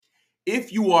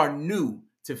If you are new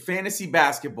to fantasy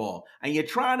basketball and you're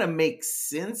trying to make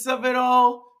sense of it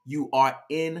all, you are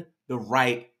in the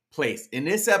right place. In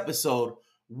this episode,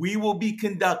 we will be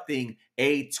conducting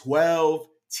a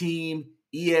 12-team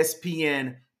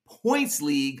ESPN Points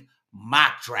League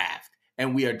mock draft,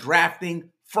 and we are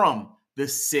drafting from the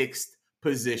 6th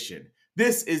position.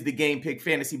 This is the Game Pick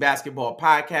Fantasy Basketball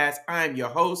Podcast. I'm your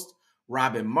host,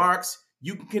 Robin Marks.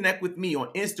 You can connect with me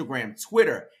on Instagram,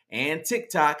 Twitter, and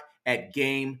TikTok at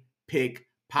Game Pick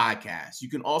Podcast. You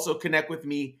can also connect with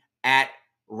me at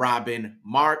Robin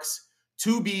Marks,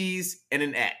 2 B's and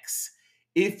an X.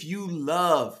 If you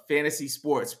love fantasy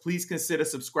sports, please consider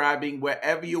subscribing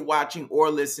wherever you're watching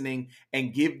or listening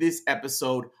and give this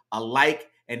episode a like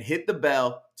and hit the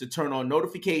bell to turn on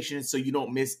notifications so you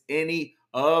don't miss any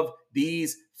of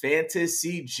these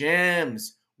fantasy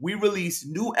gems. We release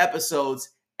new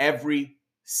episodes every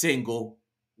single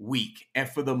week. And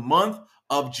for the month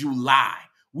of July,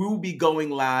 we will be going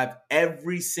live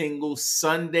every single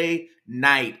Sunday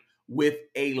night with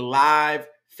a live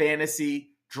fantasy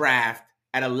draft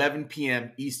at 11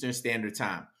 p.m. Eastern Standard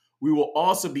Time. We will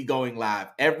also be going live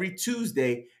every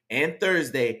Tuesday and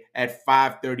Thursday at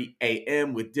 5:30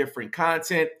 a.m. with different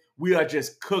content. We are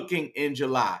just cooking in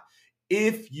July.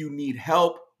 If you need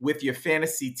help with your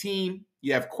fantasy team,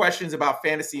 you have questions about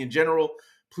fantasy in general,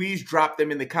 please drop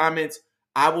them in the comments.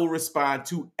 I will respond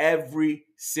to every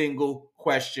single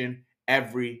question,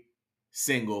 every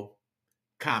single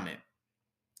comment.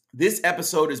 This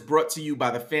episode is brought to you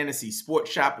by the Fantasy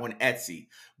Sports Shop on Etsy.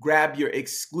 Grab your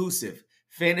exclusive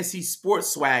fantasy sports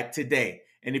swag today.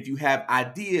 And if you have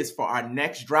ideas for our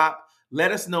next drop,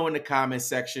 let us know in the comment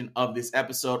section of this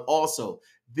episode. Also,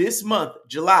 this month,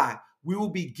 July, we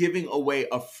will be giving away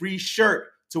a free shirt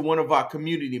to one of our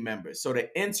community members. So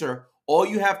to enter, all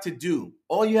you have to do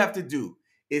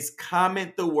is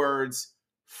comment the words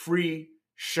free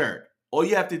shirt. All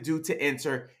you have to do to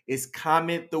enter is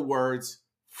comment the words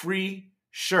free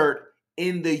shirt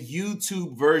in the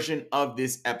YouTube version of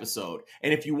this episode.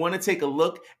 And if you want to take a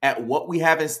look at what we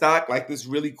have in stock, like this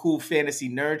really cool fantasy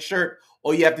nerd shirt,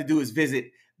 all you have to do is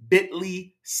visit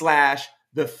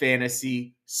bit.ly/the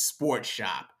fantasy sports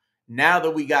shop. Now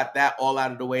that we got that all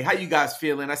out of the way, how you guys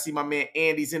feeling? I see my man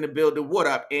Andy's in the building. What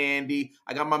up, Andy?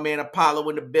 I got my man Apollo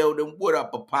in the building. What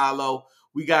up, Apollo?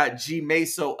 We got G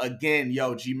Meso again.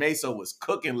 Yo, G Meso was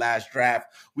cooking last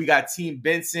draft. We got Team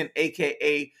Benson,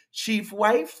 a.k.a. Chief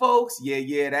White Folks.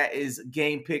 Yeah, that is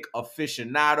Game Pick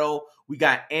Aficionado. We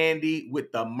got Andy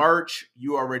with the merch.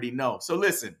 You already know. So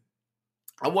listen,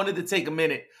 I wanted to take a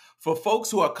minute for folks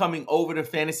who are coming over to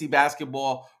fantasy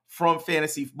basketball from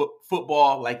fantasy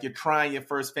football, like you're trying your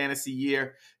first fantasy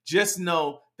year. Just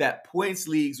know that points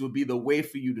leagues will be the way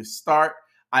for you to start.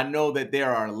 I know that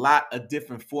there are a lot of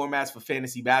different formats for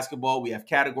fantasy basketball. We have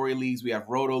category leagues, we have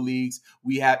roto leagues,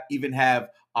 we even have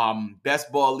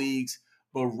best ball leagues.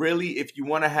 But really, if you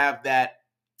want to have that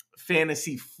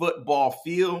fantasy football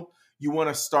feel, you want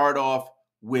to start off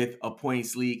with a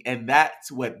points league. And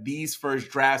that's what these first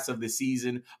drafts of the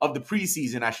season, of the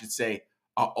preseason, I should say,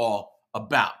 are all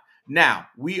about. Now,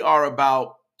 we are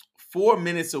about 4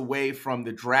 minutes away from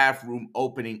the draft room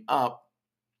opening up.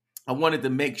 I wanted to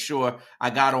make sure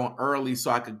I got on early so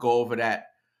I could go over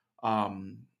that, all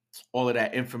of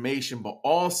that information. But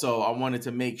also, I wanted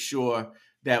to make sure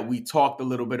that we talked a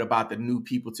little bit about the new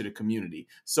people to the community.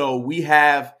 So we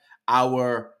have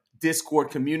our Discord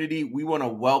community. We want to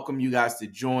welcome you guys to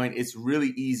join. It's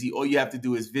really easy. All you have to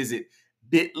do is visit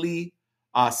bit.ly/Game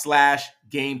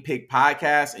Pick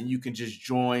Podcast, and you can just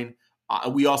join.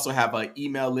 We also have an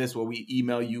email list where we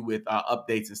email you with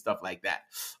updates and stuff like that.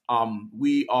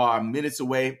 We are minutes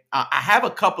away. I have a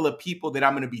couple of people that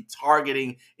I'm going to be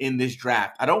targeting in this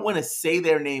draft. I don't want to say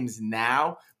their names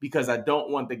now because I don't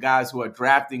want the guys who are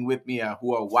drafting with me or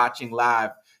who are watching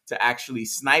live to actually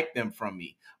snipe them from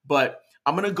me. But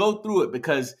I'm going to go through it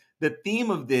because the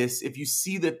theme of this, if you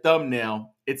see the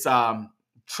thumbnail, it's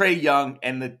Trae Young,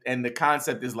 and the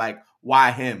concept is like,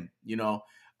 why him? You know,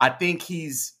 I think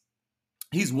he's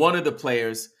one of the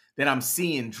players that I'm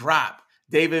seeing drop.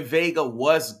 David Vega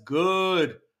was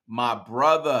good, my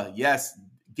brother. Yes,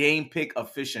 Game Pick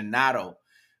Aficionado.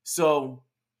 So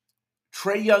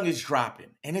Trae Young is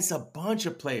dropping, and it's a bunch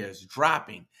of players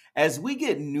dropping. As we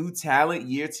get new talent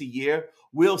year to year,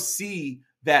 we'll see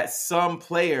that some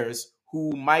players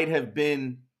who might have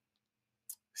been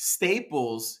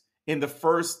staples in the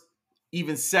first,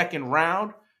 even second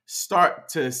round, start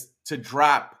to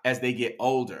drop as they get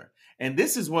older. And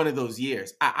this is one of those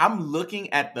years. I'm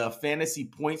looking at the fantasy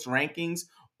points rankings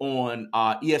on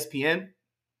ESPN,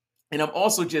 and I'm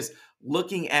also just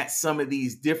looking at some of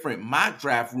these different mock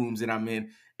draft rooms that I'm in.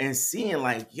 and seeing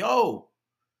like, yo,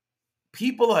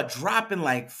 people are dropping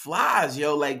like flies,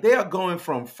 yo. Like they are going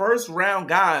from first round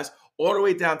guys all the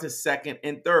way down to second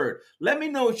and third. Let me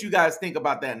know what you guys think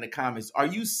about that in the comments. Are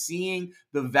you seeing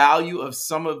the value of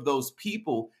some of those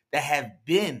people that have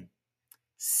been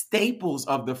staples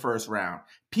of the first round,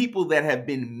 people that have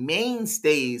been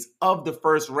mainstays of the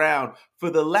first round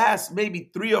for the last maybe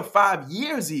 3 or 5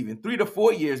 years, even 3 to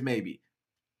 4 years, maybe?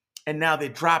 And now they're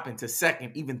dropping to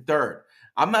second, even third.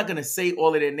 I'm not going to say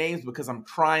all of their names because I'm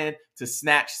trying to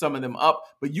snatch some of them up,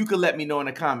 but you can let me know in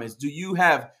the comments. Do you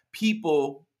have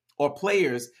people or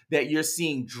players that you're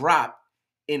seeing drop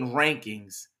in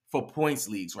rankings for points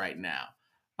leagues right now?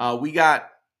 We got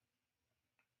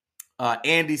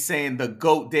Andy saying the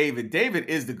GOAT David. David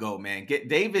is the GOAT, man.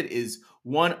 David is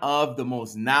one of the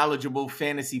most knowledgeable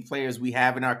fantasy players we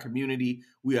have in our community.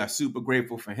 We are super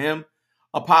grateful for him.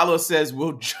 Apollo says,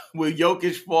 will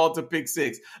Jokic fall to pick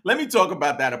 6? Let me talk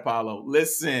about that, Apollo.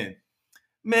 Listen,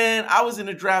 man, I was in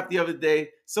a draft the other day.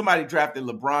 Somebody drafted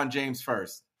LeBron James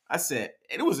first. I said,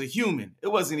 and it was a human. It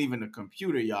wasn't even a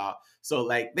computer, y'all. So,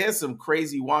 like, there's some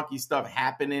crazy wonky stuff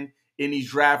happening in these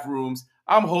draft rooms.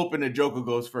 I'm hoping the Joker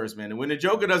goes first, man. And when the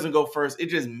Joker doesn't go first, it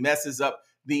just messes up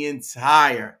the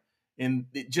entire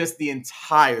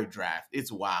draft.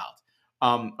 It's wild.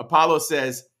 Apollo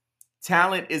says,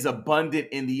 talent is abundant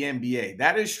in the NBA.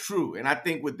 That is true. And I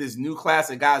think with this new class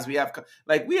of guys we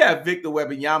have Victor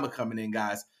Wembanyama coming in,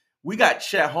 guys. We got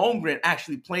Chet Holmgren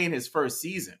actually playing his first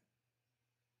season.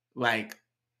 Like,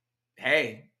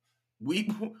 hey, we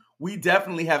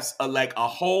definitely have a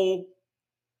whole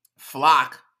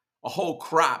flock, a whole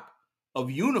crop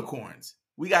of unicorns.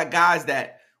 We got guys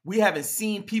that we haven't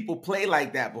seen people play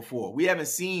like that before. We haven't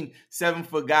seen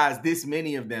 7-foot guys, this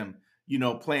many of them,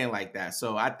 playing like that.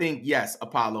 So I think, yes,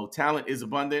 Apollo, talent is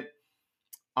abundant.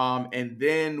 And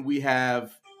then we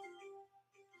have,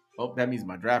 that means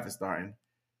my draft is starting.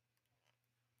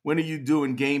 When are you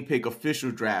doing game pick official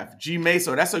draft? G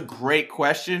Meso, that's a great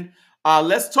question.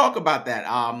 Let's talk about that.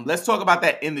 Let's talk about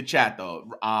that in the chat though.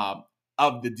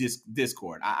 Of the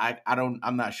Discord.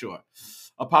 I'm not sure.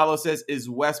 Apollo says, is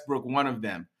Westbrook one of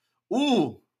them?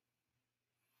 Ooh.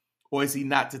 Or is he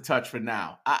not to touch for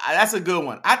now? That's a good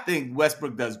one. I think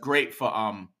Westbrook does great for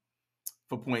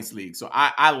points league. So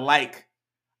I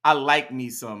like me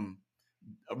some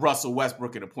Russell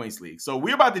Westbrook in a points league. So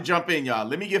we're about to jump in, y'all.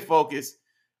 Let me get focused.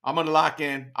 I'm going to lock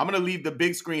in. I'm going to leave the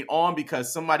big screen on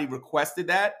because somebody requested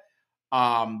that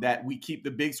we keep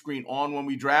the big screen on when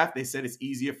we draft. They said it's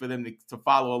easier for them to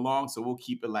follow along, so we'll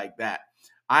keep it like that.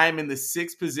 I am in the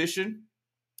 6th position.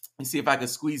 Let's see if I can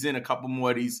squeeze in a couple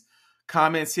more of these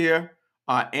comments here.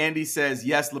 Andy says,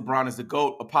 yes, LeBron is the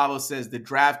GOAT. Apollo says the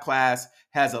draft class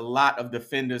has a lot of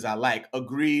defenders I like.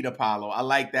 Agreed, Apollo. I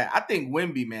like that. I think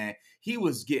Wemby, man, he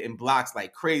was getting blocks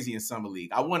like crazy in Summer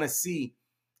League. I want to see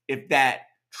if that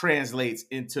translates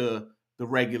into the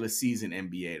regular season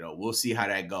NBA, though. We'll see how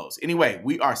that goes. Anyway,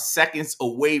 we are seconds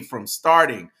away from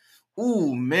starting.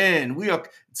 Ooh, man.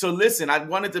 So listen, I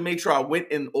wanted to make sure I went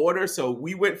in order. So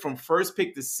we went from first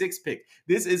pick to 6th pick.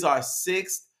 This is our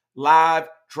 6th live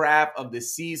draft of the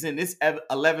season. This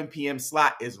 11 p.m.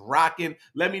 slot is rocking.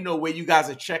 Let me know where you guys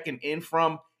are checking in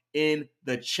from in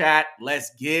the chat.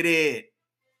 Let's get it.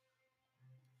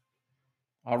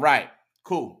 All right,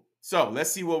 cool. So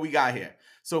let's see what we got here.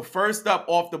 So first up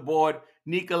off the board,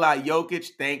 Nikola Jokic.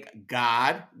 Thank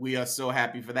God. We are so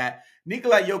happy for that.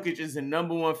 Nikola Jokic is the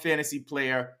number 1 fantasy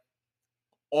player,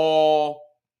 all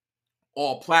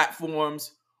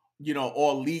platforms,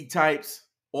 all league types,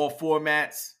 all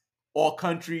formats, all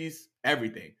countries,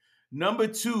 everything. Number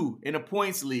 2 in a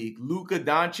points league, Luka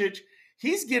Doncic.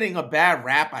 He's getting a bad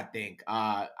rap, I think.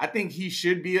 I think he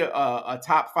should be a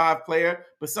top 5 player,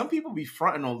 but some people be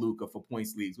fronting on Luka for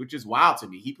points leagues, which is wild to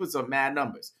me. He puts up mad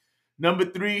numbers. Number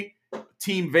 3,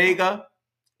 Team Vega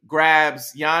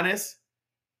grabs Giannis.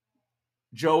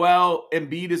 Joel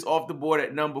Embiid is off the board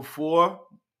at number 4.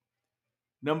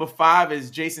 Number 5 is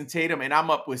Jason Tatum, and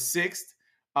I'm up with 6th.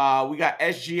 We got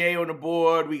SGA on the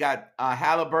board. We got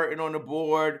Halliburton on the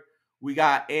board. We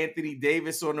got Anthony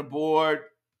Davis on the board.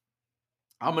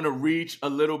 I'm going to reach a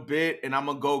little bit, and I'm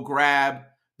going to go grab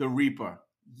the Reaper.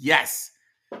 Yes,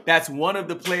 that's one of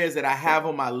the players that I have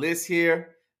on my list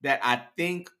here that I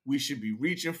think we should be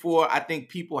reaching for. I think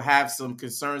people have some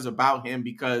concerns about him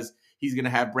because he's going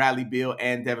to have Bradley Beal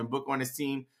and Devin Booker on his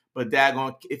team. But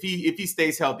daggone, if he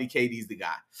stays healthy, KD's the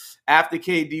guy. After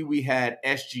KD, we had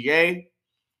SGA.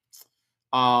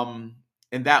 And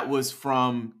that was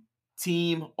from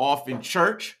Team Off in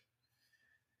Church.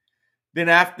 Then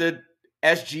after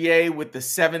SGA with the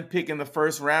 7th pick in the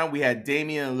first round. We had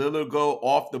Damian Lillard go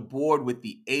off the board with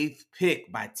the 8th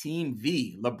pick by Team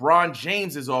V. LeBron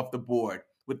James is off the board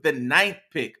with the 9th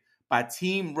pick by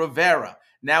Team Rivera.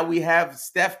 Now we have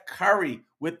Steph Curry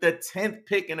with the 10th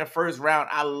pick in the first round.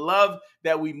 I love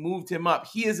that we moved him up.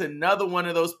 He is another one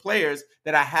of those players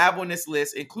that I have on this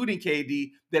list, including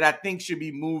KD, that I think should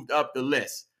be moved up the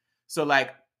list. So,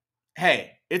 like,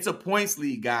 hey, it's a points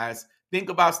league, guys. Think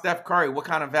about Steph Curry, what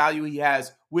kind of value he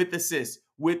has with assists,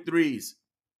 with threes.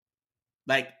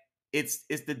 Like, it's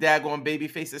the daggone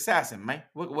babyface assassin, man.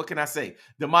 What can I say?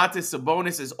 Domantas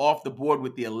Sabonis is off the board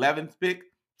with the 11th pick,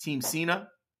 Team Cena.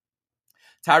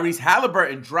 Tyrese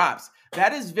Halliburton drops.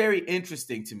 That is very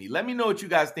interesting to me. Let me know what you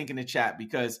guys think in the chat,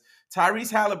 because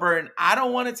Tyrese Halliburton, I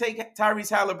don't want to take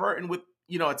Tyrese Halliburton with,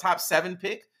 a top 7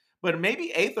 pick, but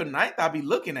maybe 8th or 9th, I'll be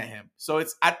looking at him. So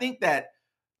I think that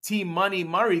Team Money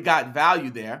Murray got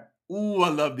value there. Ooh, I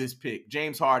love this pick.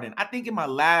 James Harden. I think in my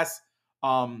last,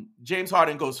 James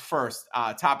Harden goes first,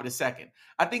 top of the second.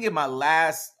 I think in my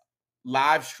last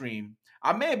live stream,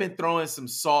 I may have been throwing some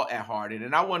salt at Harden,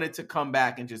 and I wanted to come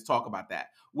back and just talk about that.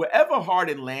 Wherever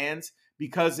Harden lands,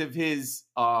 because of his,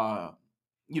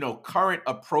 current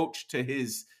approach to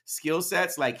his skill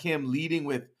sets, like him leading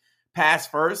with pass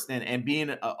first and being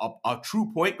a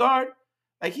true point guard,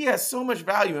 like, he has so much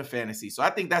value in fantasy. So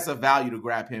I think that's a value to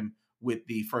grab him with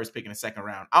the first pick in the second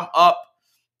round. I'm up.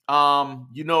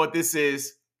 You know what this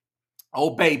is?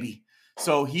 Oh, baby.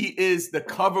 So he is the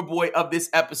cover boy of this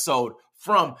episode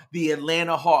from the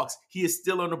Atlanta Hawks. He is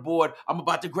still on the board. I'm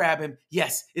about to grab him.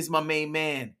 Yes, it's my main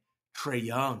man, Trae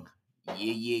Young.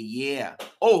 Yeah.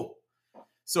 Oh,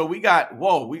 so we got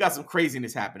some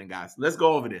craziness happening, guys. Let's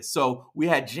go over this. So we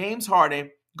had James Harden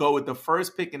go with the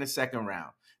first pick in the second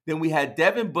round. Then we had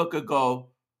Devin Booker go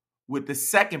with the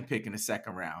 2nd pick in the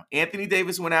second round. Anthony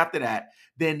Davis went after that.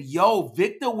 Then,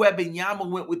 Victor Wembanyama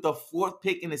went with the 4th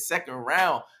pick in the second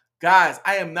round. Guys,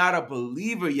 I am not a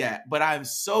believer yet, but I'm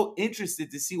so interested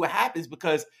to see what happens,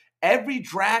 because every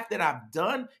draft that I've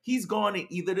done, he's gone in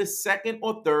either the 2nd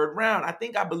or 3rd round. I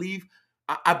believe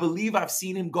I've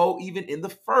seen him go even in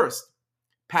the 1st.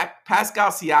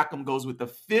 Pascal Siakam goes with the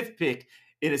 5th pick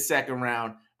in the second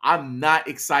round. I'm not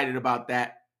excited about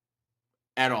that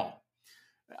at all.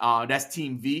 That's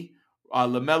Team V.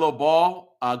 LaMelo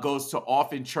Ball goes to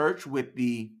Orphan Church with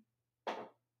the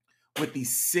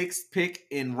 6th pick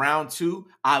in round 2.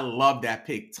 I love that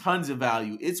pick. Tons of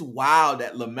value. It's wild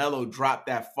that LaMelo dropped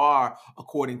that far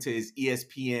according to his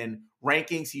ESPN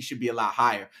rankings. He should be a lot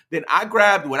higher. Then I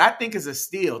grabbed what I think is a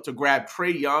steal to grab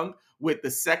Trae Young with the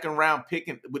 2nd round pick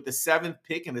with the 7th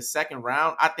pick in the second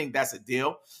round. I think that's a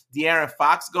deal. De'Aaron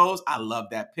Fox goes. I love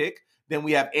that pick. Then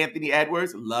we have Anthony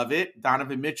Edwards. Love it.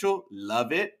 Donovan Mitchell.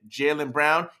 Love it. Jaylen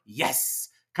Brown. Yes.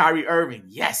 Kyrie Irving.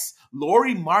 Yes.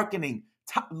 Lauri Markkanen,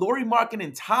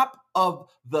 top of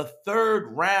the 3rd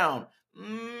round.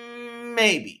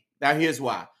 Maybe. Now, here's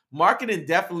why. Markkanen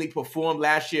definitely performed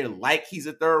last year like he's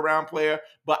a 3rd round player,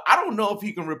 but I don't know if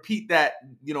he can repeat that,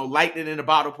 lightning in a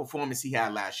bottle performance he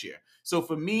had last year. So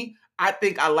for me, I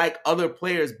think I like other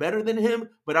players better than him,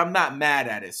 but I'm not mad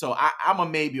at it. So I'm a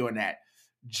maybe on that.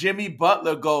 Jimmy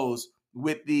Butler goes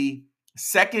with the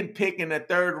 2nd pick in the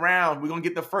 3rd round. We're going to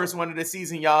get the first one of the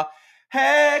season, y'all.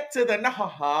 Heck to the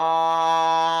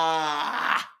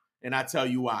and I tell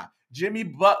you why. Jimmy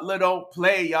Butler don't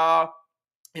play, y'all.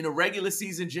 In a regular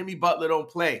season, Jimmy Butler don't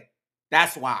play.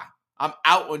 That's why. I'm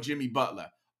out on Jimmy Butler.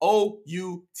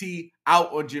 O-U-T,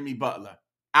 out on Jimmy Butler.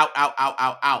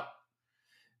 Out.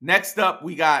 Next up,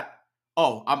 we got,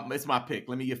 it's my pick.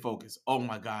 Let me get focused. Oh,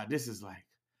 my God. This is like,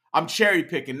 I'm cherry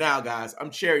picking now, guys. I'm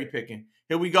cherry picking.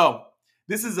 Here we go.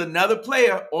 This is another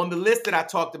player on the list that I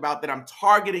talked about that I'm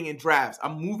targeting in drafts.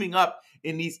 I'm moving up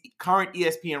in these current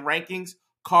ESPN rankings.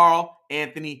 Karl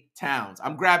Anthony Towns.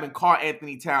 I'm grabbing Karl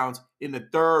Anthony Towns in the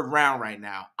 3rd round right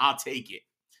now. I'll take it.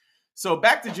 So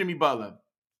back to Jimmy Butler.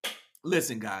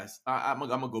 Listen, guys, I'm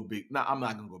going to go big. No, I'm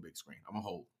not going to go big screen. I'm going to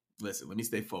hold. Listen, let me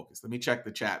stay focused. Let me check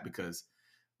the chat, because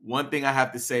one thing I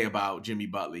have to say about Jimmy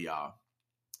Butler, y'all,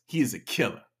 he is a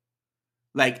killer.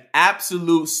 Like,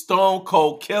 absolute stone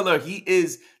cold killer. He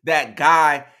is that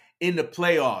guy in the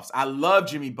playoffs. I love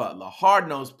Jimmy Butler.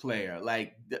 Hard-nosed player.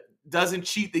 Like, doesn't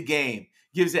cheat the game.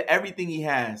 Gives it everything he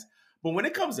has. But when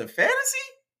it comes to fantasy,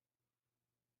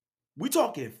 we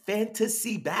talking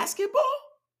fantasy basketball?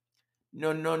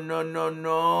 No.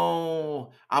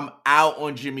 I'm out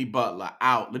on Jimmy Butler.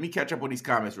 Out. Let me catch up on these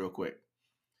comments real quick.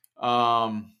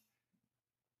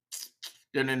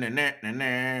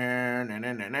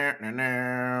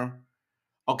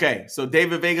 Okay, so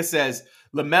David Vega says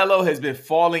LaMelo has been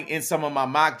falling in some of my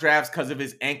mock drafts because of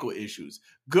his ankle issues.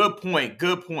 Good point.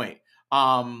 Good point.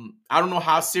 I don't know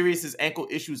how serious his ankle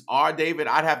issues are, David.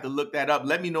 I'd have to look that up.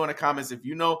 Let me know in the comments if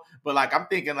you know. But like, I'm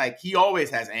thinking like he always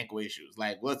has ankle issues.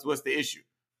 Like, what's the issue?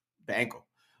 The ankle.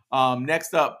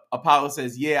 Next up, Apollo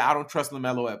says, yeah, I don't trust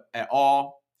LaMelo at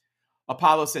all.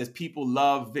 Apollo says people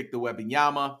love Victor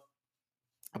Wembanyama.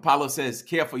 Apollo says,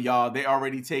 careful, y'all. They're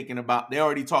already talking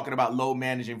about low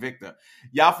managing Victor.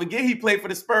 Y'all forget he played for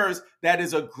the Spurs. That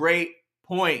is a great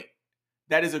point.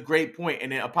 That is a great point.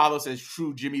 And then Apollo says,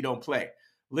 true, Jimmy don't play.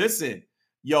 Listen,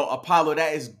 yo, Apollo,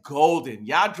 that is golden.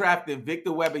 Y'all drafted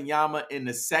Victor Wembanyama in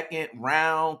the second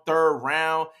round, third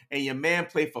round, and your man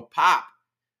played for Pop.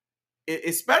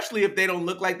 Especially if they don't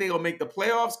look like they're going to make the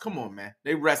playoffs. Come on, man.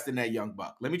 They resting that young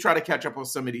buck. Let me try to catch up on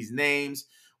some of these names.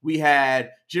 We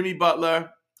had Jimmy Butler,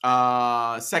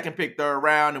 second pick, third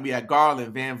round, and we had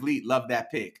Garland, Van Vliet. Love that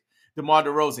pick. DeMar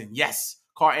DeRozan, yes.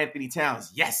 Karl Anthony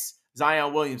Towns, yes.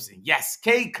 Zion Williamson, yes.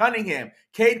 Cade Cunningham.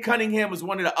 Cade Cunningham was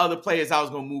one of the other players I was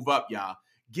going to move up, y'all.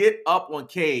 Get up on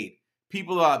Cade.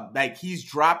 People are like, he's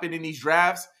dropping in these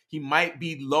drafts. He might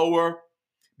be lower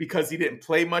because he didn't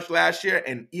play much last year,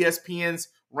 and ESPN's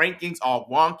rankings are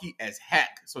wonky as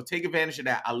heck. So take advantage of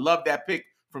that. I love that pick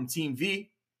from Team V.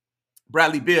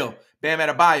 Bradley Beal, Bam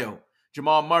Adebayo,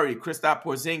 Jamal Murray, Kristaps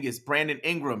Porzingis, Brandon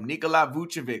Ingram, Nikola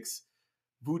Vucevic,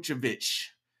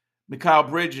 Mikal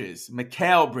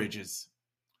Bridges.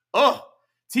 Oh,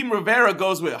 Team Rivera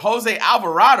goes with Jose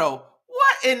Alvarado.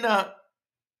 What in the...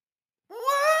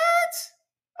 What?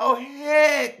 Oh,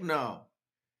 heck no.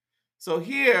 So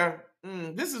here...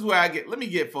 this is where let me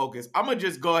get focused. I'm going to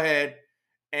just go ahead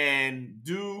and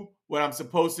do what I'm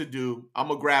supposed to do. I'm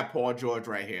going to grab Paul George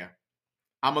right here.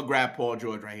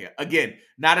 Again,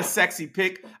 not a sexy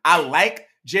pick. I like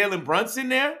Jalen Brunson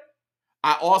there.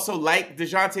 I also like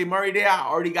DeJounte Murray there. I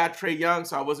already got Trae Young,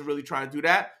 so I wasn't really trying to do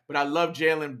that. But I love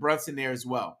Jalen Brunson there as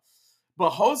well. But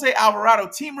Jose Alvarado,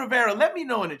 Team Rivera, let me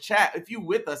know in the chat if you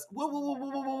with us.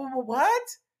 What?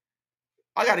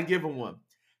 I got to give him one.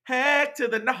 Heck to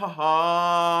the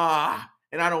nah.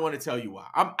 And I don't want to tell you why.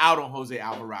 I'm out on Jose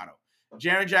Alvarado.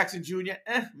 Jaren Jackson Jr.,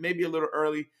 maybe a little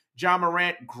early. John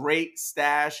Morant, great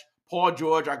stash. Paul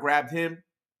George, I grabbed him.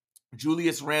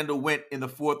 Julius Randle went in the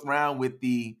fourth round with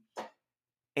the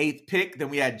 8th pick. Then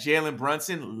we had Jalen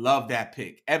Brunson. Love that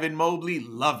pick. Evan Mobley,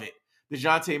 love it.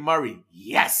 DeJounte Murray,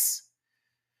 yes.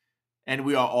 And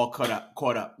we are all caught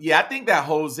up. Yeah, I think that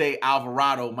Jose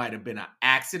Alvarado might have been an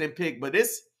accident pick, but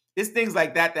it's things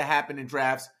like that happen in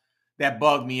drafts that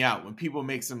bug me out. When people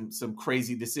make some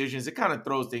crazy decisions, it kind of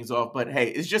throws things off. But hey,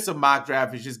 it's just a mock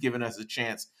draft. It's just giving us a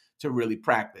chance to really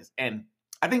practice. And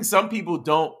I think some people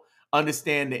don't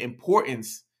understand the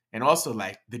importance and also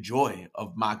like the joy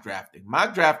of mock drafting.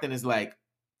 Mock drafting is like,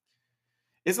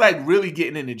 it's like really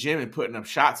getting in the gym and putting up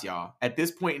shots, y'all. At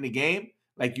this point in the game,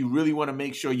 like you really want to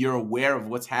make sure you're aware of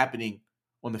what's happening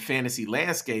on the fantasy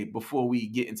landscape before we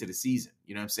get into the season.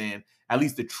 You know what I'm saying? At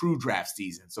least the true draft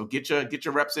season. So get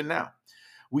your reps in now.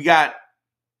 We got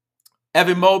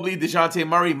Evan Mobley, DeJounte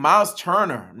Murray, Miles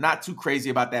Turner. I'm not too crazy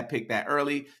about that pick that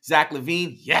early. Zach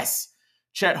LaVine, yes.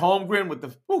 Chet Holmgren with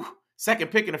the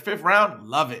second pick in the 5th round.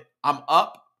 Love it. I'm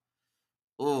up.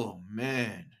 Oh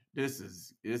man, this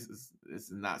is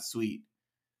not sweet.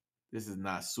 This is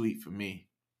not sweet for me.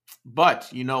 But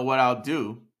you know what I'll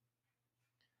do?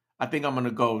 I think I'm going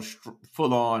to go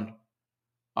full on.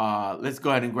 Let's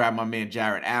go ahead and grab my man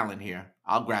Jarrett Allen here.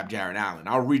 I'll grab Jarrett Allen.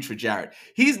 I'll reach for Jarrett.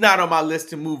 He's not on my list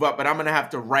to move up, but I'm going to have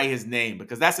to write his name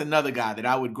because that's another guy that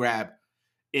I would grab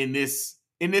in this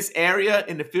area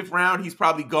in the 5th round. He's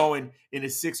probably going in the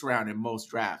 6th round in most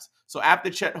drafts. So after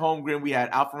Chet Holmgren, we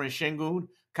had Alperen Şengün,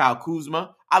 Kyle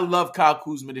Kuzma. I love Kyle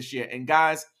Kuzma this year. And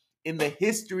guys, in the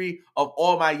history of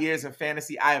all my years of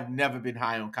fantasy, I have never been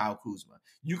high on Kyle Kuzma.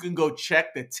 You can go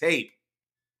check the tape.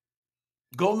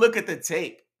 Go look at the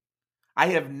tape. I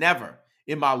have never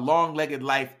in my long-legged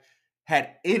life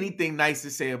had anything nice to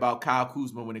say about Kyle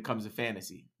Kuzma when it comes to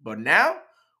fantasy. But now,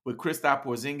 with Kristaps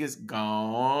Porzingis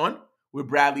gone, with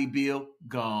Bradley Beal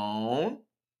gone,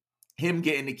 him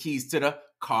getting the keys to the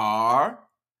car,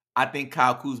 I think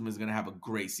Kyle Kuzma is going to have a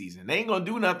great season. They ain't going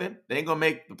to do nothing. They ain't going to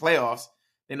make the playoffs.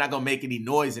 They're not going to make any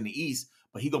noise in the East,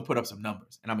 but he's going to put up some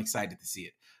numbers, and I'm excited to see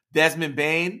it. Desmond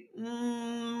Bane,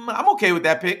 I'm okay with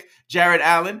that pick. Jarrett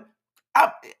Allen,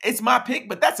 it's my pick,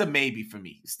 but that's a maybe for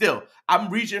me. Still, I'm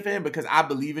reaching for him because I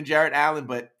believe in Jarrett Allen,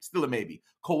 but still a maybe.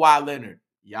 Kawhi Leonard,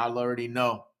 y'all already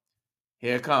know.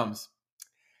 Here it comes.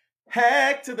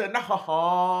 Heck to the no.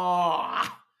 I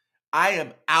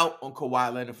am out on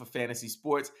Kawhi Leonard for fantasy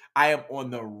sports. I am on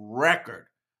the record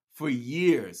for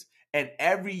years And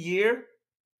every year,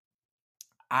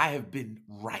 I have been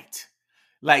right.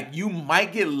 Like you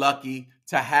might get lucky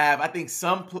to have. I think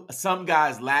some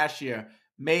guys last year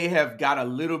may have got a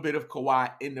little bit of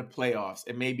Kawhi in the playoffs,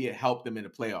 and maybe it helped them in the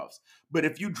playoffs. But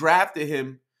if you drafted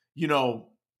him, you know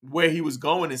where he was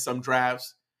going in some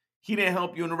drafts, he didn't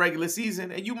help you in the regular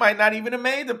season, and you might not even have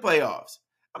made the playoffs.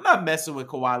 I'm not messing with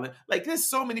Kawhi Leonard. Like there's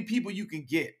so many people you can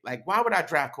get. Like why would I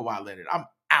draft Kawhi Leonard? I'm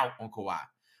out on Kawhi.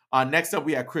 Next up,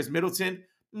 we have Chris Middleton.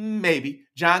 Maybe.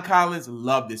 John Collins,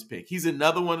 love this pick. He's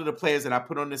another one of the players that I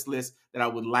put on this list that I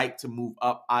would like to move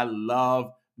up. I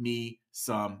love me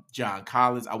some John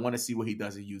Collins. I want to see what he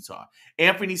does in Utah.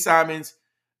 Anthony Simons,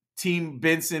 Team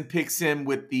Benson picks him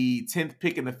with the 10th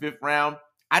pick in the 5th round.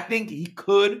 I think he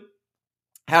could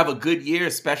have a good year,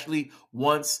 especially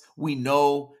once we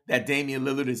know that Damian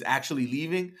Lillard is actually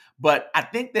leaving. But I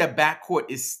think their backcourt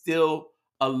is still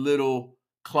a little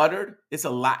cluttered. It's a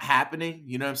lot happening.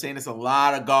 You know what I'm saying? It's a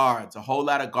lot of guards, a whole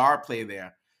lot of guard play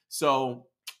there. So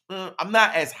I'm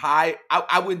not as high.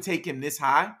 I wouldn't take him this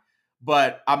high,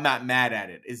 but I'm not mad at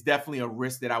it. It's definitely a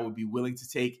risk that I would be willing to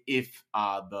take if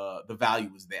the value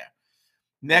was there.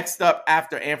 Next up,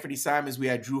 after Anthony Simons, we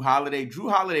had Drew Holiday. Drew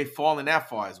Holiday falling that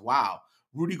far is wow.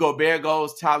 Rudy Gobert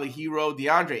goes, Tyler Hero,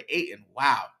 DeAndre Ayton.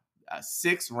 Wow. A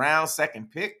 6th round,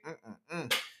 2nd pick.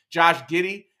 Josh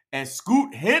Giddey and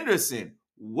Scoot Henderson.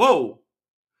 Whoa.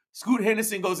 Scoot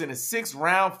Henderson goes in a 6th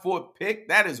round, 4th pick.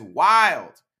 That is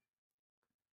wild.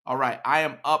 All right, I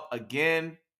am up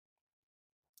again.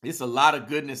 It's a lot of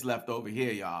goodness left over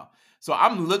here, y'all. So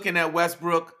I'm looking at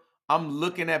Westbrook. I'm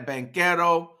looking at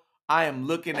Banchero. I am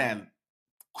looking at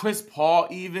Chris Paul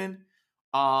even.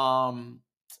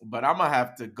 But I'm going to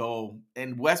have to go.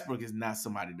 And Westbrook is not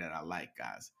somebody that I like,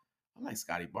 guys. I like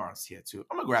Scotty Barnes here, too.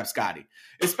 I'm going to grab Scotty.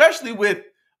 Especially with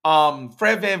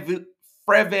Fred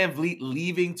VanVleet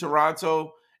leaving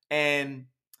Toronto. And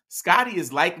Scotty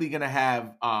is likely going to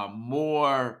have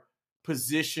more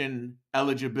position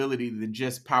eligibility than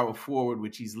just power forward,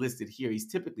 which he's listed here. He's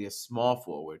typically a small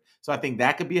forward. So I think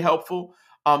that could be helpful.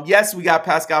 Yes, we got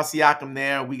Pascal Siakam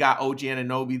there. We got OG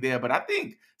Anunoby there. But I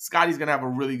think Scotty's going to have a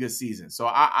really good season. So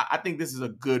I think this is a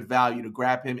good value to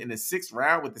grab him in the 6th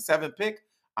round with the 7th pick.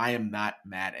 I am not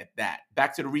mad at that.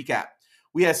 Back to the recap.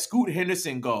 We had Scoot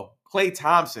Henderson go. Klay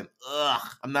Thompson.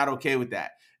 I'm not okay with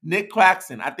that. Nick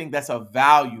Claxton. I think that's a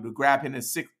value to grab him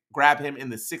in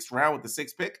the 6th round with the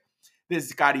 6th pick. This is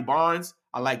Scotty Barnes.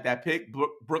 I like that pick.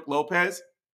 Brook Lopez.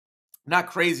 Not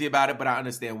crazy about it, but I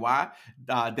understand why.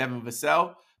 Devin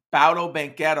Vassell. Paolo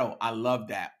Banchero. I love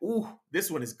that. Ooh,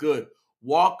 this one is good.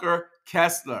 Walker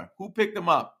Kessler. Who picked him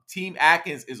up? Team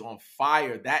Atkins is on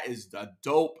fire. That is a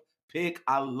dope pick.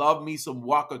 I love me some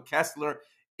Walker Kessler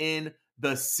in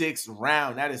the 6th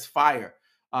round. That is fire.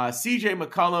 CJ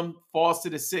McCollum falls to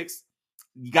the 6th.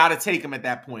 You got to take him at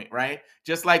that point, right?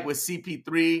 Just like with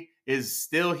CP3 is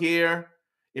still here.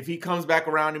 If he comes back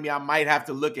around to me, I might have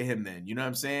to look at him then. You know what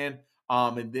I'm saying?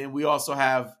 And then we also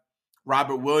have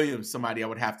Robert Williams, somebody I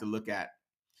would have to look at.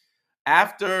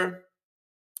 After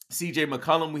CJ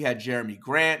McCollum, we had Jeremy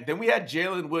Grant. Then we had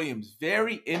Jalen Williams.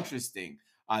 Very interesting,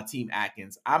 Team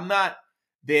Atkins. I'm not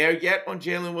there yet on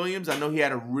Jalen Williams. I know he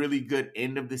had a really good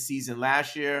end of the season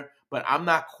last year, but I'm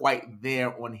not quite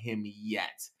there on him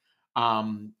yet.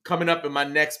 Coming up in my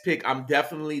next pick, I'm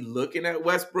definitely looking at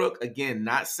Westbrook. Again,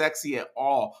 not sexy at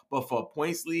all, but for a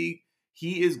points league,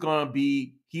 he's going to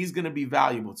be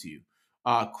valuable to you.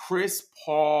 Chris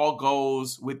Paul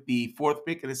goes with the 4th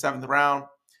pick in the 7th round.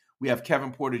 We have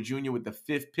Kevin Porter Jr. with the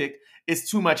 5th pick. It's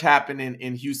too much happening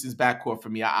in Houston's backcourt for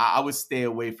me. I would stay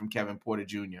away from Kevin Porter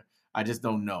Jr. I just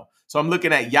don't know. So I'm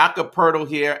looking at Jakob Poeltl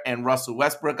here and Russell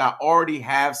Westbrook. I already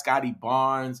have Scotty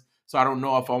Barnes, so I don't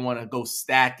know if I want to go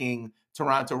stacking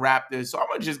Toronto Raptors. So I'm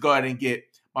going to just go ahead and get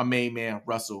my main man,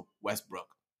 Russell Westbrook.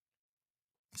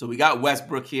 So we got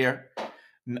Westbrook here.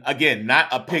 Again, not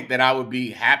a pick that I would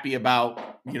be happy about,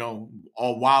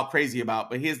 or wild crazy about,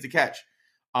 but here's the catch.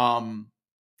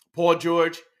 Paul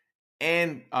George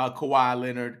and Kawhi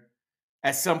Leonard,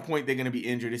 at some point they're going to be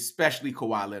injured, especially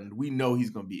Kawhi Leonard. We know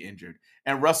he's going to be injured.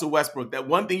 And Russell Westbrook, that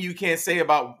one thing you can't say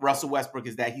about Russell Westbrook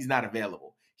is that he's not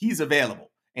available. He's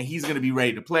available, and he's going to be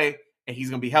ready to play, and he's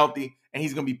going to be healthy, and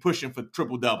he's going to be pushing for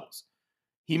triple doubles.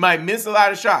 He might miss a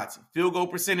lot of shots. Field goal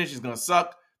percentage is going to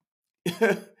suck.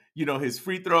 His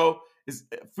free throw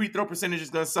percentage is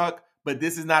going to suck. But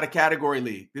this is not a category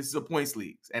league. This is a points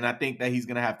league. And I think that he's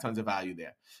going to have tons of value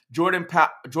there. Jordan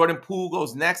Poole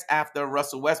goes next after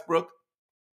Russell Westbrook.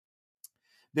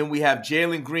 Then we have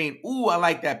Jalen Green. Ooh, I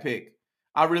like that pick.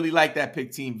 I really like that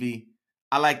pick, Team V.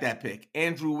 I like that pick.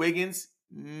 Andrew Wiggins,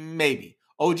 maybe.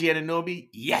 OG Anunoby,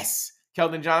 yes.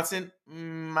 Keldon Johnson,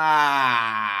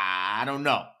 I don't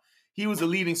know. He was a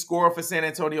leading scorer for San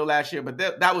Antonio last year, but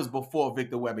that was before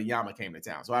Victor Wembanyama came to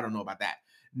town, so I don't know about that.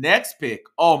 Next pick,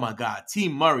 oh my God, T.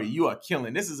 Murray, you are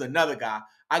killing. This is another guy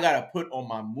I got to put on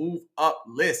my move up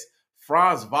list.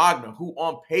 Franz Wagner, who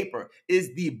on paper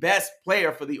is the best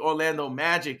player for the Orlando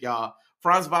Magic, y'all.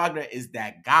 Franz Wagner is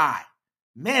that guy.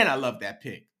 Man, I love that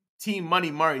pick. Team Money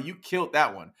Murray, you killed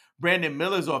that one. Brandon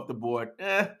Miller's off the board.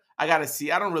 I got to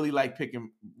see. I don't really like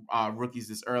picking rookies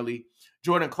this early.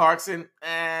 Jordan Clarkson,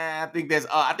 I think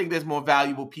there's more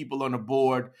valuable people on the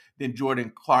board than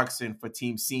Jordan Clarkson for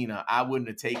Team Cena. I wouldn't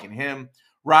have taken him.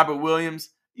 Robert Williams,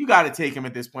 you got to take him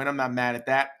at this point. I'm not mad at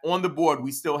that. On the board,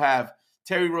 we still have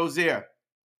Terry Rozier,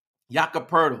 Jakob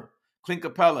Poeltl, Clint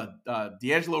Capella,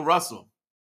 D'Angelo Russell.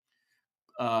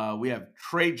 We have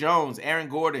Trae Jones, Aaron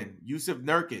Gordon, Yusuf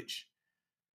Nurkic,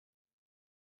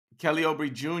 Kelly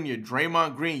Oubre Jr.,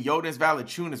 Draymond Green, Jonas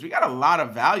Valanciunas. We got a lot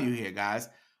of value here, guys.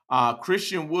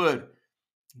 Christian Wood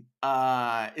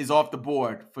is off the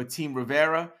board for Team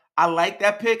Rivera. I like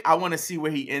that pick. I want to see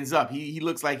where he ends up. He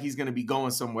looks like he's going to be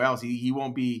going somewhere else. He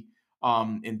won't be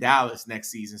in Dallas next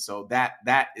season. So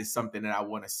that is something that I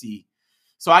want to see.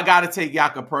 So I got to take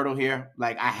Jakob Poeltl here.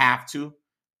 Like, I have to.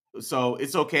 So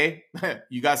it's okay.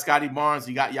 You got Scotty Barnes.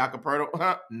 You got Jakob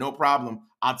Poeltl. No problem.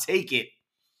 I'll take it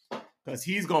because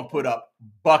he's going to put up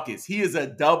buckets. He is a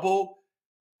double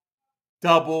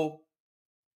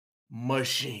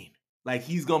machine. Like,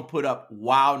 he's going to put up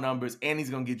wild numbers and he's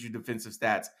going to get you defensive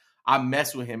stats. I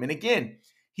mess with him. And again,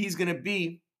 he's going to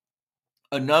be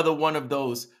another one of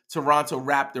those Toronto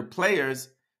Raptor players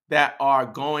that are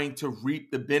going to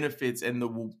reap the benefits and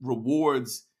the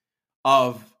rewards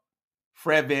of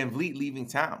Fred VanVleet leaving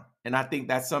town. And I think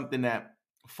that's something that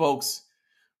folks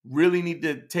really need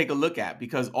to take a look at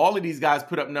because all of these guys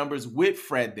put up numbers with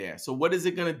Fred there. So what is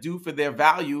it going to do for their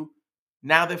value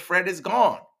now that Fred is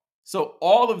gone? So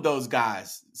all of those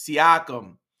guys,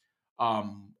 Siakam,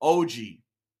 OG,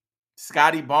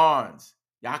 Scotty Barnes,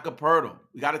 Jakob Poeltl,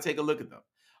 we got to take a look at them.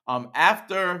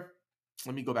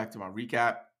 Let me go back to my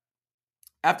recap.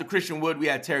 After Christian Wood, we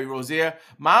had Terry Rozier.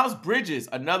 Miles Bridges,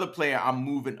 another player I'm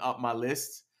moving up my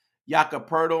list. Jakob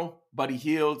Poeltl, Buddy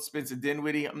Hield, Spencer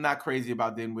Dinwiddie. I'm not crazy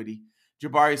about Dinwiddie.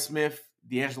 Jabari Smith,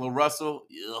 D'Angelo Russell.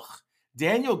 Ugh.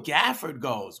 Daniel Gafford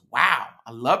goes. Wow,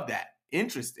 I love that.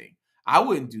 Interesting. I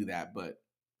wouldn't do that, but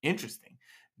interesting.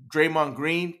 Draymond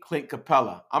Green, Clint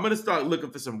Capella. I'm going to start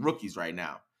looking for some rookies right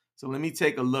now. So let me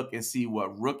take a look and see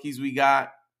what rookies we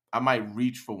got. I might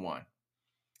reach for one.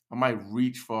 I might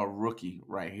reach for a rookie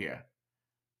right here.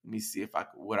 Let me see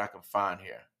what I can find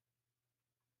here.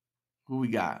 Who we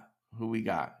got?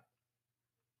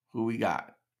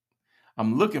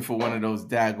 I'm looking for one of those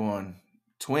daggone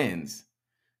twins.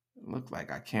 It look like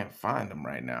I can't find them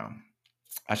right now.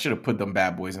 I should have put them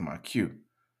bad boys in my queue.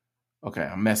 Okay,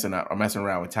 I'm messing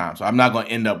around with time. So I'm not going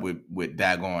to end up with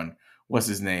daggone, what's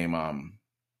his name?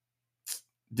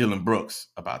 Dylan Brooks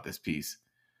about this piece.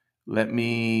 Let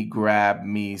me grab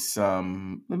me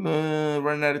some.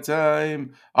 Running out of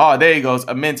time. Oh, there he goes.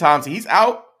 Amin Thompson. He's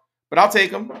out, but I'll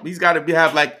take him. He's got to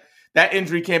have like that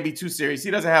injury can't be too serious. He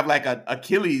doesn't have like a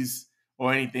Achilles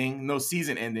or anything. No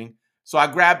season ending. So I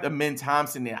grabbed Amin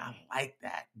Thompson there. I like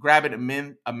that. Grab it,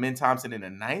 Amin Thompson in the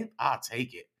ninth. I'll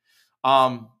take it.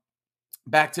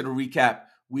 Back to the recap.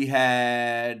 We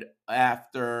had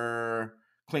after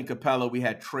Clint Capella, we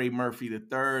had Trey Murphy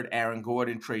III, Aaron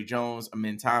Gordon, Trae Jones,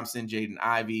 Amin Thompson, Jaden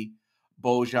Ivey,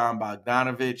 Bojan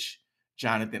Bogdanovic,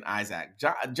 Jonathan Isaac.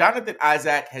 Jonathan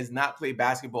Isaac has not played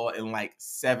basketball in like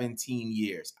 17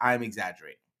 years. I'm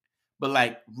exaggerating. But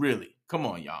like, really, come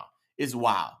on, y'all. It's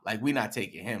wild. Like, we're not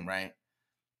taking him, right?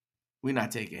 We're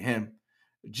not taking him.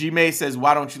 G-May says,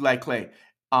 why don't you like Clay?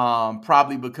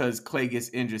 Probably because Clay gets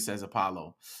injured, says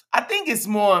Apollo. I think it's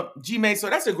more G-May. So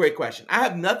that's a great question. I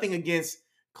have nothing against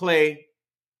Clay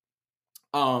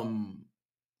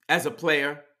as a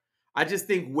player. I just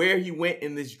think where he went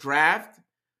in this draft,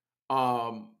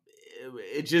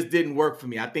 it just didn't work for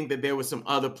me. I think that there were some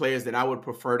other players that I would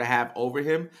prefer to have over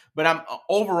him. But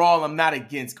I'm not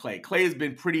against Clay. Clay has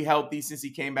been pretty healthy since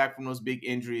he came back from those big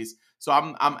injuries. So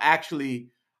I'm actually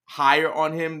higher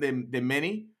on him than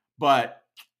many. But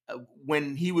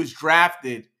when he was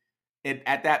drafted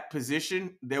at that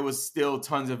position, there was still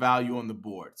tons of value on the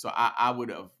board. So I would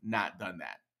have not done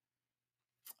that.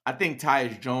 I think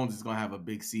Tyus Jones is going to have a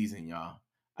big season, y'all.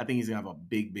 I think he's going to have a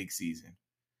big season.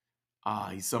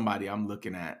 He's somebody I'm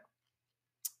looking at.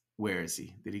 Where is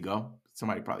he? Did he go?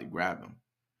 Somebody probably grabbed him.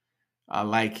 I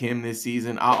like him this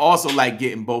season. I also like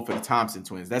getting both of the Thompson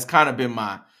twins. That's kind of been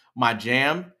my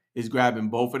jam, is grabbing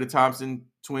both of the Thompson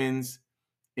twins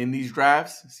in these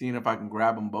drafts, seeing if I can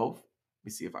grab them both. Let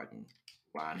me see if I can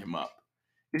line him up.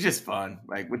 It's just fun.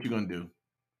 Like, what you gonna do?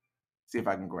 See if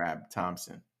I can grab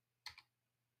Thompson.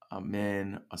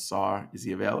 Amin Asar, is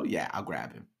he available? Yeah, I'll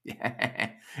grab him. Yeah.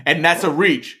 And that's a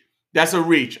reach. That's a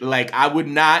reach. Like, I would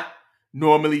not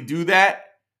normally do that,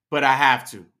 but I have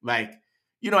to. Like,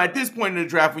 at this point in the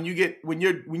draft, when you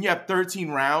have 13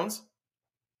 rounds,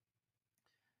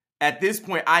 at this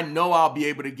point, I know I'll be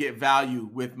able to get value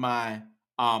with my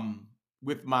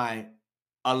 11th,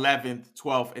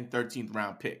 12th, and 13th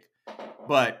round pick.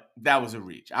 But that was a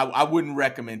reach. I wouldn't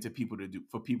recommend people to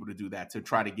do that, to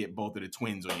try to get both of the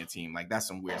twins on your team. Like, that's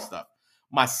some weird stuff.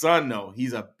 My son, though,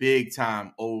 he's a big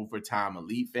time overtime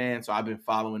elite fan, so I've been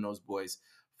following those boys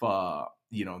for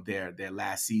their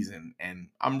last season, and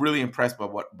I'm really impressed by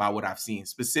what I've seen.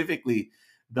 Specifically,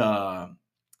 the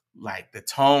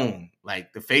tone,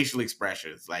 like the facial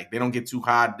expressions. Like, they don't get too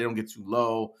hot, they don't get too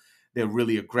low. They're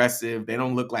really aggressive. They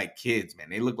don't look like kids, man.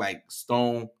 They look like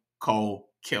stone cold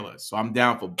killers. So I'm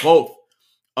down for both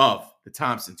of the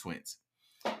Thompson twins.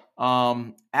 Let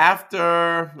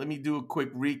me do a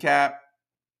quick recap.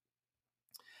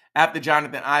 After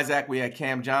Jonathan Isaac, we had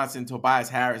Cam Johnson, Tobias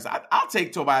Harris. I'll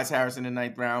take Tobias Harris in the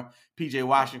 9th round. PJ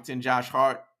Washington, Josh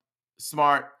Hart,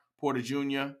 Smart, Porter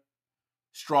Jr.,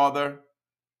 Strother,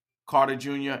 Carter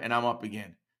Jr., and I'm up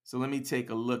again. So let me take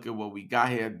a look at what we got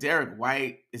here. Derek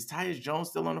White. Is Tyus Jones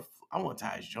still on the I want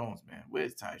Tyus Jones, man.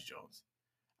 Where's Tyus Jones?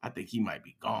 I think he might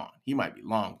be gone. He might be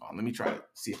long gone. Let me try to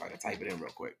see if I can type it in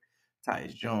real quick.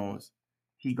 Tyus Jones.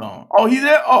 He gone. Oh, he's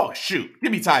there? Oh, shoot.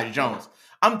 Give me Tyus Jones.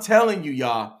 I'm telling you,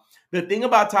 y'all, the thing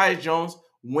about Tyus Jones,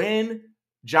 when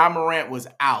Ja Morant was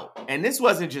out, and this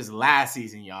wasn't just last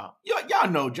season, y'all. Y'all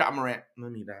know Ja Morant.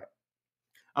 Let me that.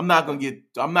 I'm not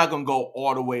gonna go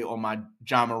all the way on my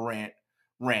Ja Morant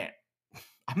rant.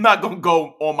 I'm not gonna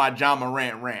go on my Ja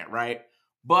Morant rant, right?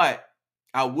 But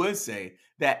I would say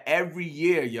that every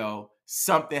year,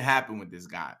 something happened with this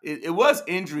guy. It was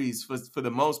injuries for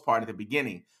the most part at the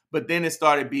beginning, but then it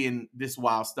started being this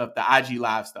wild stuff, the IG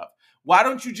Live stuff. Why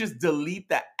don't you just delete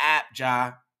the app,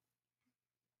 Ja?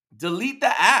 Delete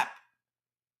the app.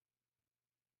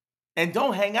 And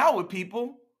don't hang out with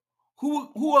people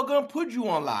who are going to put you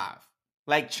on live.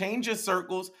 Like, change your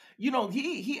circles.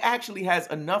 He actually has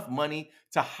enough money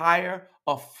to hire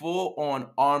a full-on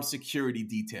armed security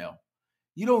detail.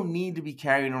 You don't need to be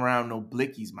carrying around no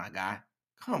blickies, my guy.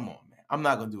 Come on, man. I'm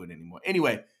not going to do it anymore.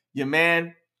 Anyway, your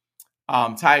man,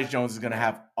 Tyus Jones, is going to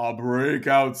have a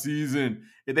breakout season.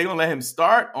 If they're going to let him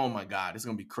start, oh, my God, it's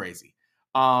going to be crazy.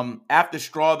 After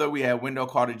Strother, we had Wendell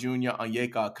Carter Jr.,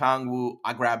 Onyeka Okongwu.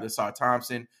 I grabbed Asar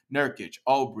Thompson, Nurkic,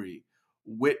 Aubrey,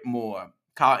 Whitmore,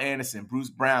 Kyle Anderson, Bruce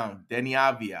Brown, Denny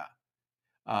Avia,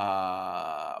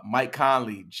 Mike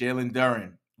Conley, Jalen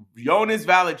Duren, Jonas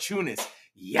Valanciunas.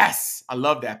 Yes, I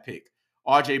love that pick.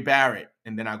 RJ Barrett,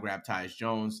 and then I grabbed Tyus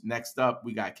Jones. Next up,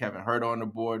 we got Kevin Huerter on the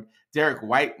board. Derek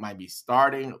White might be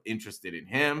starting. Interested in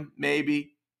him,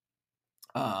 maybe.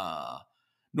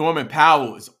 Norman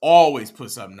Powell is always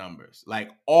puts up numbers, like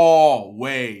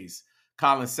always.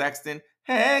 Colin Sexton,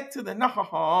 heck to the no.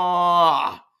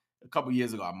 A couple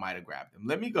years ago, I might have grabbed him.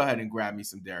 Let me go ahead and grab me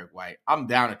some Derek White. I'm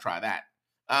down to try that.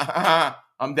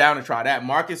 I'm down to try that.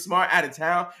 Marcus Smart out of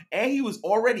town, and he was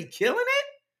already killing it.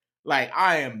 Like,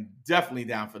 I am definitely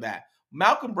down for that.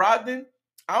 Malcolm Brogdon,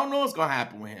 I don't know what's gonna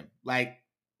happen with him. Like,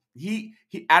 he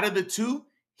out of the two,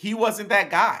 he wasn't that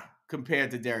guy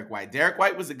compared to Derek White. Derek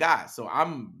White was a guy, so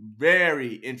I'm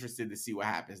very interested to see what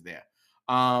happens there.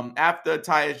 After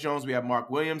Tyus Jones, we have Mark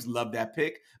Williams. Love that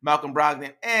pick. Malcolm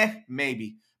Brogdon,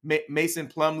 maybe. Mason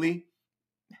Plumlee,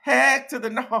 heck to the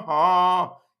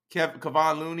no.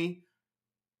 Kevon Looney,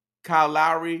 Kyle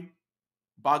Lowry,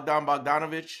 Bogdan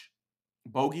Bogdanovic,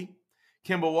 Bogey,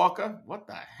 Kemba Walker, what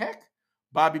the heck?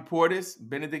 Bobby Portis,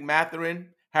 Benedict Mathurin,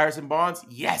 Harrison Barnes,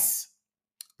 yes.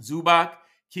 Zubac,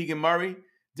 Keegan Murray,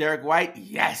 Derek White,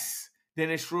 yes.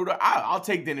 Dennis Schroeder, I'll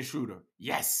take Dennis Schroeder,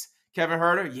 yes. Kevin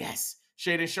Huerter, yes.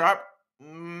 Shaden Sharp,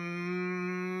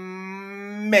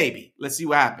 maybe. Let's see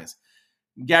what happens.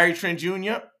 Gary Trent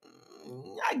Jr.,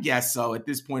 I guess so. At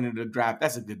this point in the draft,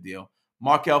 that's a good deal.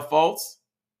 Markelle Fultz,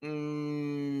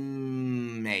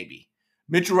 maybe.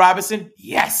 Mitchell Robinson,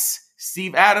 yes.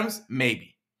 Steve Adams,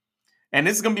 maybe. And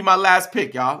this is going to be my last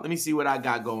pick, y'all. Let me see what I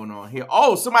got going on here.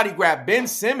 Oh, somebody grabbed Ben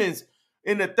Simmons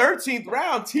in the 13th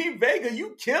round. Team Vega,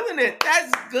 you killing it.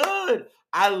 That's good.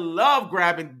 I love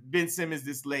grabbing Ben Simmons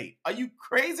this late. Are you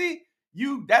crazy?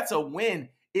 That's a win.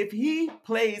 If he's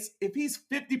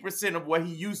 50% of what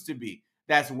he used to be,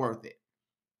 that's worth it.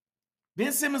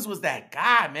 Ben Simmons was that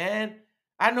guy, man.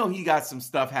 I know he got some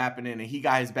stuff happening and he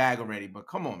got his bag already, but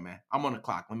come on, man. I'm on the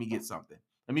clock. Let me get something.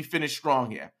 Let me finish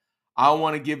strong here. I don't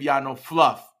want to give y'all no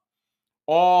fluff.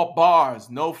 All bars,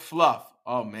 no fluff.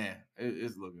 Oh, man,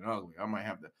 it's looking ugly. I might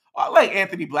have to. I like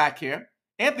Anthony Black here.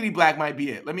 Anthony Black might be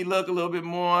it. Let me look a little bit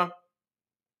more.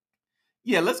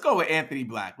 Yeah, let's go with Anthony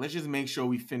Black. Let's just make sure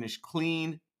we finish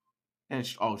clean. And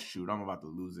oh, shoot, I'm about to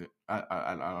lose it.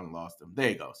 I lost him. There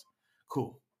he goes.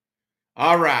 Cool.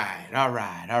 All right.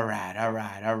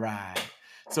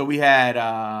 So we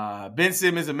had Ben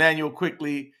Simmons, Emmanuel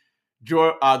Quickly,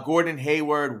 Gordon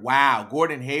Hayward. Wow,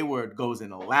 Gordon Hayward goes in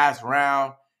the last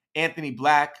round. Anthony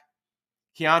Black,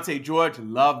 Keontae George,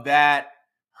 love that.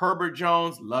 Herbert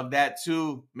Jones, love that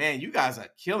too. Man, you guys are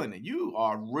killing it. You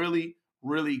are really,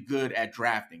 really good at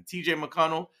drafting. TJ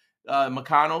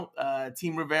McConnell,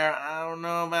 Team Rivera, I don't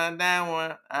know about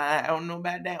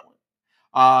that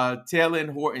one.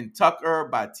 Taylor Horton Tucker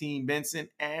by Team Benson.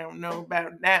 I don't know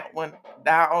about that one.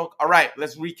 Dog. All right,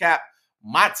 let's recap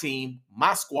my team,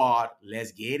 my squad.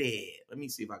 Let's get it. Let me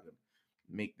see if I can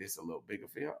make this a little bigger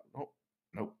for you.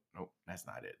 Nope. That's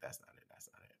not it.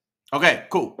 Okay,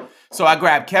 cool. So I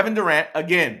grabbed Kevin Durant.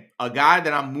 Again, a guy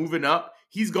that I'm moving up.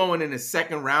 He's going in the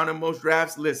second round in most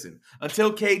drafts. Listen,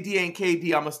 until KD ain't KD,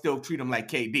 I'm going to still treat him like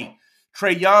KD.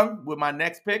 Trae Young with my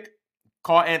next pick.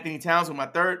 Karl Anthony Towns with my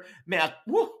third. Man,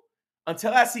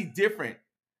 until I see different,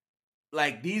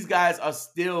 like these guys are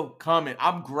still coming.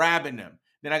 I'm grabbing them.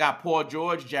 Then I got Paul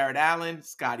George, Jared Allen,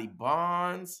 Scotty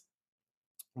Barnes,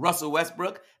 Russell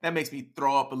Westbrook. That makes me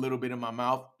throw up a little bit in my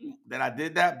mouth that I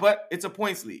did that, but it's a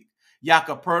points league.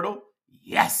 Jakob Poeltl,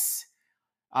 yes.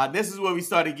 This is where we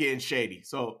started getting shady.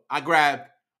 So I grabbed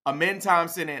Amen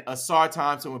Thompson and Asar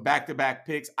Thompson with back-to-back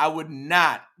picks. I would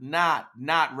not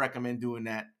recommend doing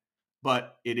that,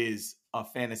 but it is a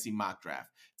fantasy mock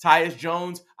draft. Tyus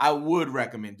Jones, I would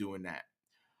recommend doing that.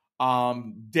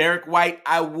 Derek White,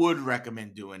 I would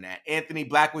recommend doing that. Anthony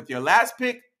Black with your last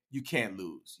pick, you can't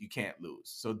lose.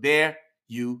 So there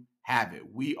you have it.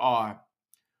 We are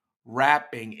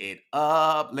wrapping it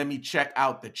up. Let me check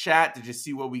out the chat to just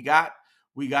see what we got.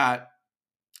 We got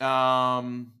my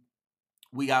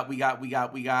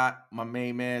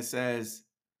main man says,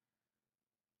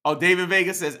 oh, David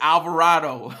Vega says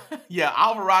Alvarado. Yeah,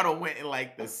 Alvarado went in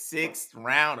like the 6th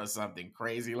round or something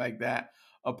crazy like that.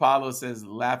 Apollo says,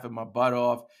 laughing my butt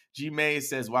off. G-May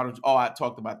says, why don't you? Oh, I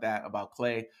talked about that, about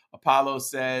Clay. Apollo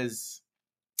says,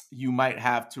 you might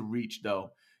have to reach,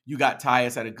 though. You got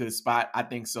Tyus at a good spot. I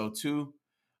think so, too.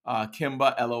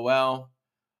 Kimba, LOL.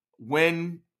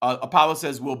 When Apollo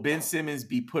says, will Ben Simmons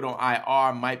be put on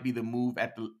IR? Might be the move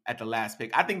at the last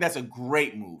pick. I think that's a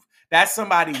great move. That's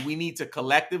somebody we need to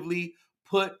collectively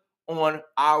put on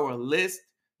our list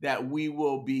that we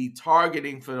will be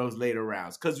targeting for those later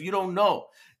rounds, because you don't know.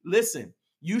 Listen,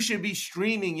 you should be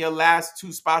streaming your last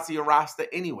 2 spots of your roster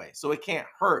anyway, so it can't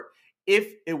hurt.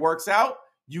 If it works out,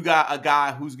 you got a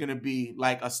guy who's going to be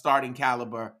like a starting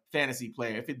caliber fantasy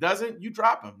player. If it doesn't, you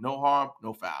drop him. No harm,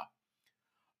 no foul.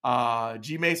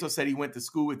 G. Meso said he went to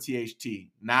school with THT.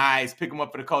 Nice. Pick him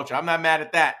up for the culture. I'm not mad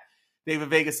at that. David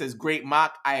Vega says, great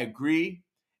mock. I agree.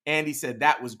 Andy said,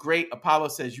 that was great. Apollo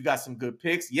says, you got some good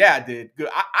picks. Yeah, I did. Good.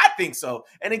 I think so.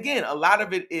 And again, a lot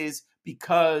of it is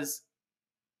because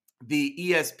the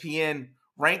ESPN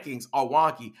rankings are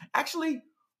wonky. Actually,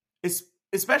 it's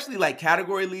especially like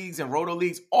category leagues and roto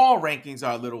leagues, all rankings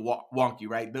are a little wonky,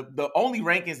 right? The only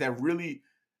rankings that really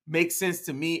make sense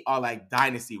to me are like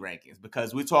dynasty rankings,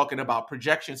 because we're talking about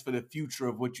projections for the future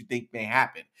of what you think may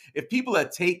happen. If people are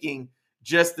taking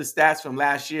just the stats from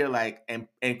last year, like and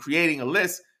creating a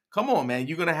list, come on, man,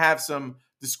 you're gonna have some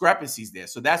discrepancies there.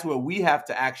 So that's where we have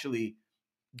to actually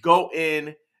go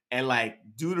in and like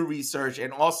do the research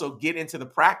and also get into the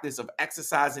practice of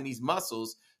exercising these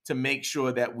muscles to make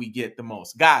sure that we get the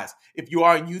most. Guys, if you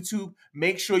are on YouTube,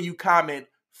 make sure you comment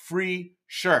free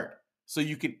shirt so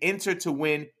you can enter to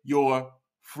win your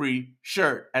free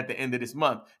shirt at the end of this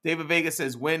month. David Vega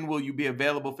says, when will you be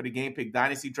available for the Game Pick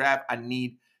Dynasty Draft? I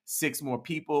need 6 more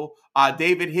people.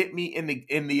 David, hit me in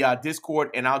the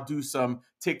Discord, and I'll do some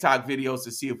TikTok videos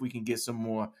to see if we can get some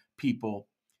more people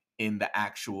in the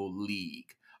actual league.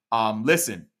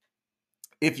 Listen,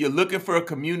 if you're looking for a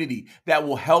community that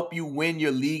will help you win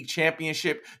your league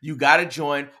championship, you got to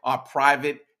join our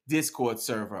private Discord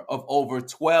server of over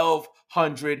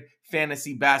 1,200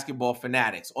 fantasy basketball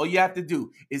fanatics. All you have to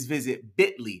do is visit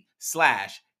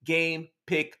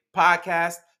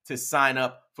bit.ly/GamePickPodcast to sign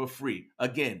up for free.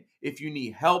 Again, if you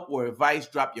need help or advice,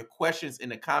 drop your questions in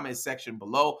the comment section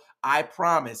below. I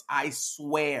promise, I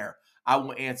swear, I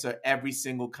will answer every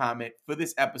single comment for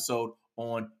this episode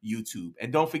on YouTube.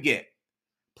 And don't forget,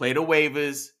 play the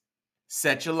waivers,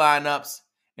 set your lineups,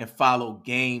 and follow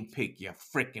Game Pick, you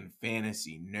freaking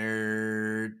fantasy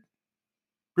nerd.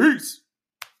 Peace.